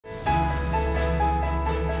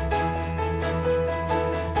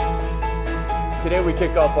Today we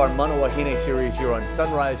kick off our Wahine series here on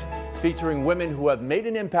Sunrise, featuring women who have made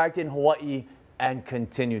an impact in Hawaii and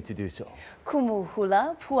continue to do so. Kumu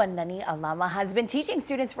Hula, Puanani Alama, has been teaching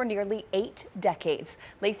students for nearly 8 decades.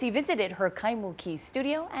 Lacey visited her Kaimuki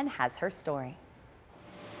studio and has her story.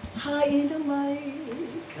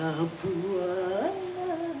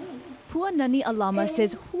 Puanani Alama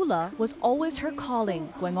says hula was always her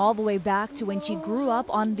calling, going all the way back to when she grew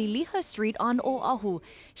up on Liliha Street on Oahu.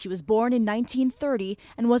 She was born in 1930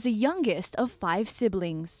 and was the youngest of 5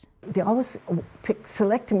 siblings. They always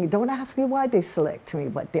select me. Don't ask me why they select me,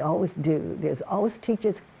 but they always do. There's always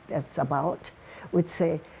teachers that's about would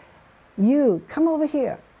say, "You come over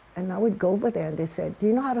here," and I would go over there, and they said, "Do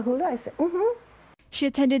you know how to hula?" I said, "Mm-hmm." She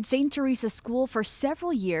attended Theresa School for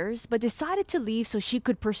several years, but decided to leave so she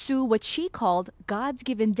could pursue what she called God's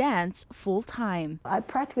given dance full-time. I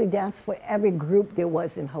practically danced for every group there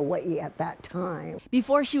was in Hawaii at that time.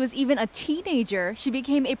 Before she was even a teenager, she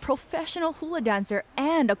became a professional hula dancer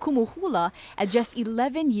and a Kumu Hula at just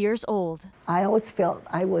 11 years old. I always felt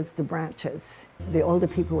I was the branches. The older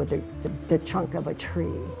people were the trunk of a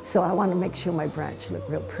tree. So I want to make sure my branch looked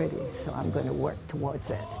real pretty, so I'm going to work towards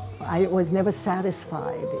it. I was never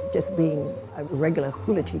satisfied just being a regular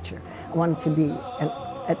hula teacher. I wanted to be an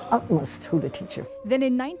utmost hula teacher. Then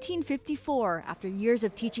in 1954, after years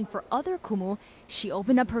of teaching for other kumu, she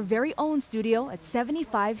opened up her very own studio at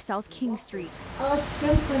 75 South King Street. A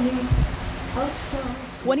symphony of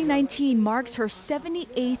stars. 2019 marks her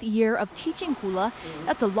 78th year of teaching hula.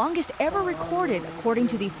 That's the longest ever recorded, according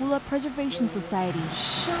to the Hula Preservation Society.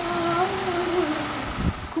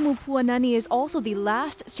 Kumu Puanani is also the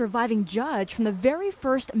last surviving judge from the very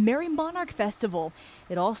first Merry Monarch Festival.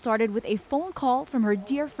 It all started with a phone call from her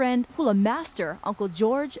dear friend, hula master, Uncle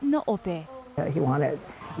George Naope. He wanted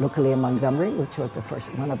Liliha Montgomery, which was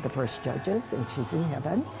one of the first judges, and she's in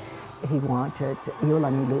heaven. He wanted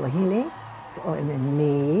Iolani Wahine, and then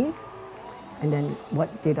me. And then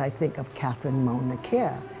what did I think of Catherine Mauna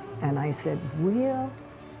Kea? And I said, well,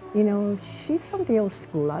 you know, she's from the old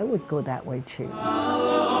school. I would go that way too.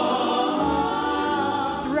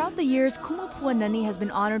 Throughout the years, Kumu Puanani has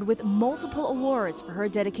been honored with multiple awards for her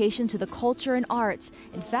dedication to the culture and arts.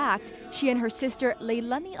 In fact, she and her sister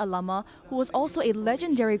Leilani Alama, who was also a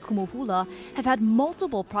legendary Kumu Hula, have had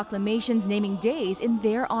multiple proclamations naming days in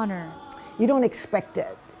their honor. You don't expect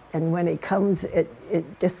it, and when it comes, it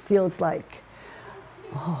just feels like,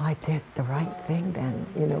 oh, I did the right thing then,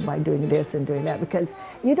 you know, by doing this and doing that, because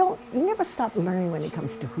you never stop learning when it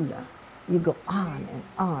comes to hula. You go on and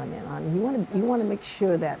on and on. You want to make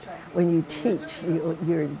sure that when you teach,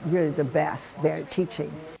 you're the best there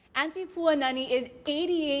teaching. Auntie Puanani is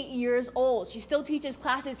 88 years old. She still teaches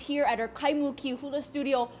classes here at her Kaimuki Hula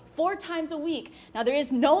studio 4 times a week. Now there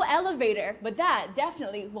is no elevator, but that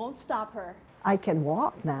definitely won't stop her. I can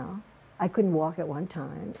walk now. I couldn't walk at one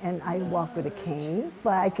time, and I walk with a cane,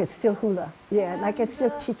 but I could still hula. Yeah, and I can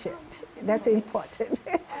still teach it. That's important,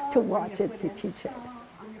 to watch it, to teach it.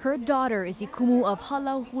 Her daughter is the kumu of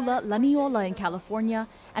Halau Hula Laniola in California,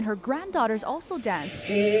 and her granddaughters also dance.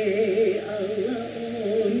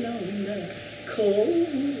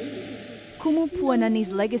 Kumu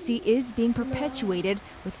Puanani's legacy is being perpetuated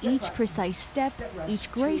with each precise step,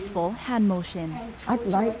 each graceful hand motion. I'd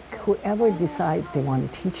like whoever decides they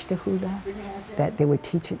want to teach the hula, that they would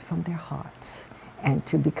teach it from their hearts and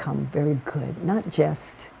to become very good, not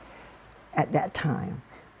just at that time,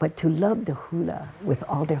 but to love the hula with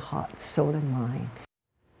all their heart, soul, and mind.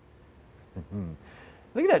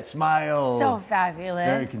 Look at that smile. So fabulous.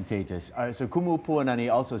 Very contagious. All right, so Kumu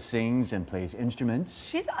Puanani also sings and plays instruments.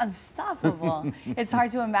 She's unstoppable. It's hard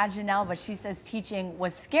to imagine now, but she says teaching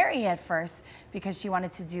was scary at first because she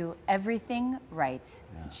wanted to do everything right.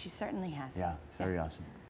 Yeah. And she certainly has. Yeah, very awesome.